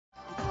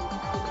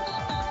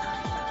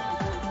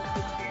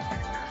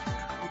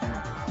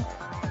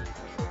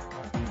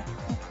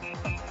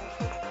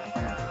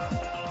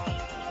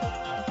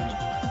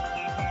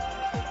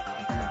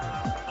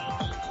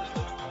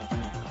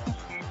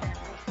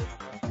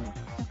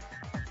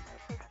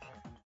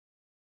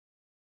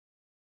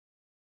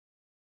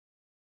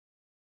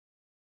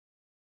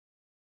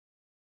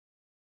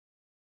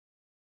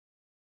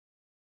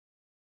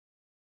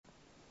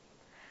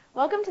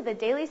Welcome to the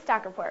Daily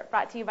Stock Report,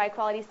 brought to you by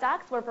Quality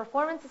Stocks, where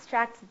performance is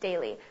tracked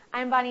daily.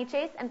 I'm Bonnie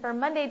Chase, and for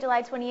Monday,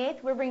 July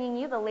 28th, we're bringing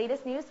you the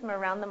latest news from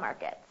around the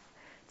markets.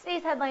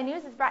 Today's headline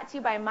news is brought to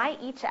you by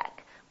MyECheck.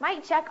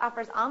 MyECheck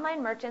offers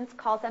online merchants,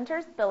 call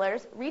centers,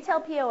 billers,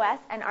 retail POS,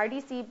 and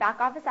RDC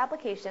back-office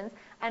applications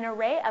an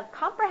array of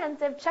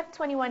comprehensive Check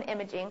 21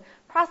 imaging,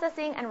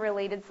 processing, and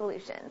related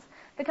solutions.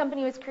 The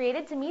company was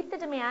created to meet the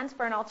demand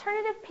for an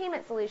alternative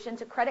payment solution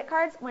to credit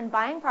cards when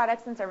buying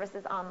products and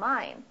services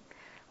online.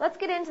 Let's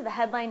get into the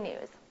headline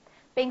news.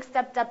 Banks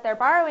stepped up their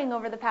borrowing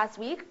over the past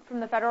week from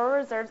the Federal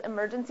Reserve's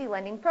emergency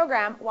lending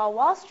program, while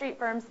Wall Street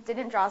firms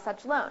didn't draw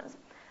such loans.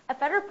 A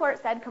Fed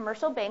report said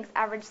commercial banks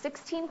averaged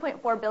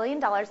 $16.4 billion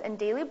in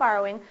daily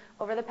borrowing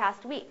over the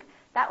past week.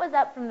 That was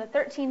up from the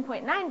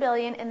 $13.9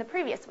 billion in the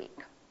previous week.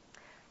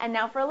 And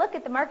now for a look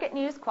at the market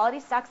news Quality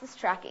Stocks is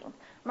tracking.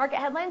 Market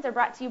headlines are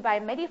brought to you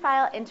by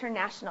Medefile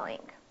International,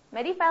 Inc.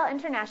 Medefile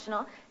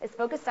International is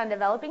focused on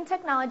developing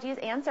technologies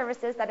and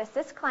services that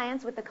assist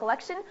clients with the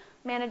collection,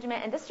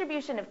 management, and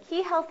distribution of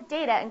key health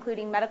data,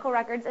 including medical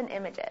records and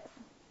images.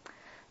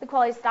 The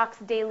Quality Stocks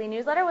Daily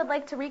Newsletter would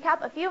like to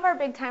recap a few of our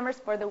big timers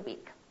for the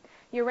week.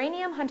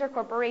 Uranium Hunter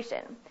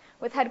Corporation.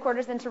 With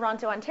headquarters in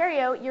Toronto,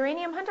 Ontario,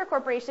 Uranium Hunter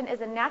Corporation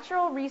is a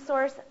natural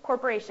resource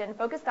corporation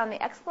focused on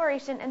the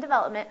exploration and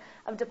development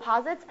of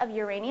deposits of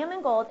uranium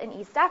and gold in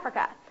East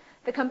Africa.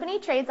 The company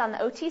trades on the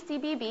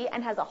OTCBB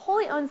and has a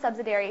wholly owned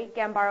subsidiary,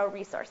 Gambaro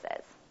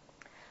Resources.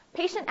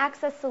 Patient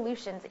Access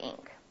Solutions,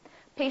 Inc.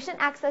 Patient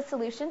Access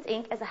Solutions,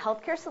 Inc. is a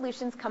healthcare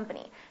solutions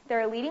company.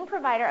 They're a leading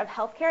provider of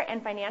healthcare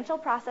and financial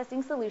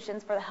processing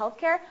solutions for the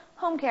healthcare,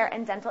 home care,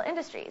 and dental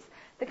industries.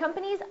 The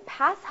company's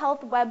Pass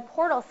Health web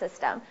portal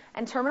system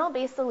and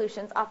terminal-based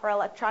solutions offer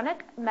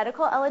electronic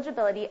medical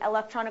eligibility,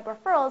 electronic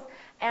referrals,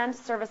 and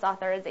service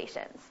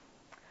authorizations.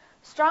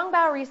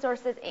 Gambaro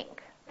Resources, Inc.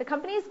 The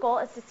company's goal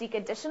is to seek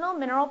additional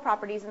mineral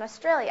properties in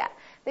Australia.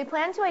 They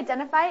plan to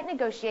identify,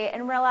 negotiate,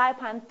 and rely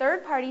upon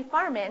third-party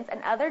farm-ins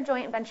and other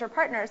joint venture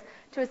partners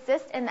to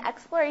assist in the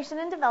exploration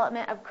and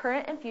development of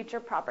current and future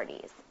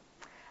properties.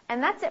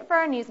 And that's it for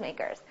our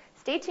newsmakers.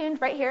 Stay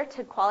tuned right here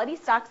to Quality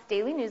Stocks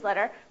Daily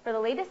Newsletter for the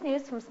latest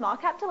news from small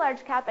cap to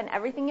large cap and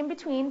everything in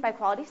between by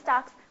Quality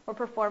Stocks, where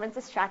performance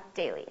is tracked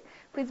daily.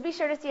 Please be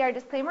sure to see our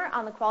disclaimer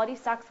on the Quality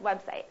Stocks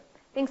website.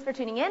 Thanks for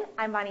tuning in.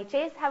 I'm Bonnie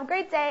Chase. Have a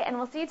great day, and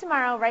we'll see you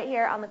tomorrow right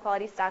here on the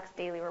Quality Stocks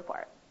Daily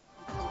Report.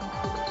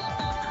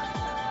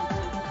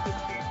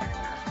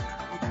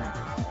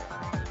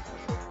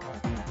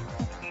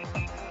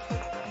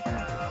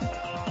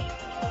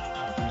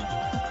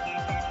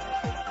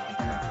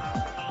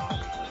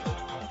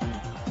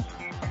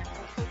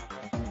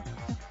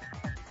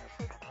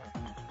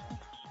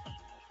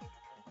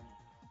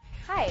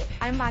 Hi,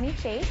 I'm Bonnie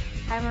Chase.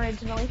 I'm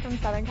originally from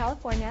Southern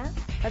California.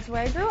 That's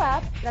where I grew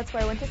up. That's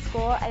where I went to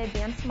school at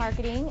Advanced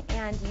Marketing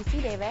and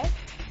UC Davis.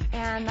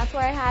 And that's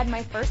where I had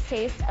my first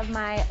taste of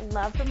my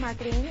love for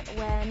marketing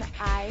when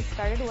I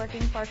started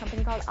working for a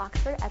company called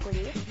Oxford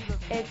Equity.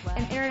 It's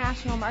an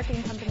international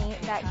marketing company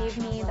that gave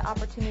me the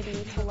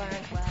opportunity to learn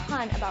a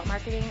ton about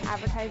marketing,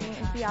 advertising,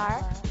 and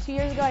PR. 2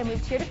 years ago, I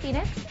moved here to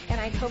Phoenix,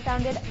 and I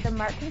co-founded The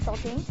Mark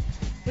Consulting,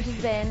 which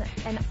has been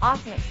an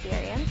awesome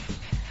experience.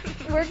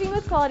 Working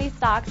with Quality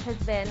Stocks has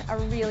been a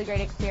really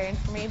great experience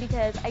for me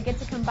because I get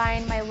to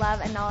combine my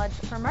love and knowledge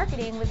for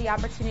marketing with the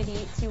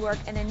opportunity to work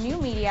in a new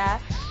media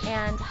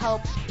and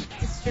help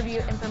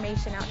distribute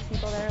information out to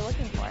people that are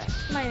looking for it.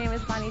 My name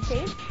is Bonnie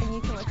Chase, and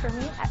you can look for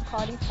me at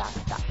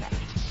qualitystocks.net.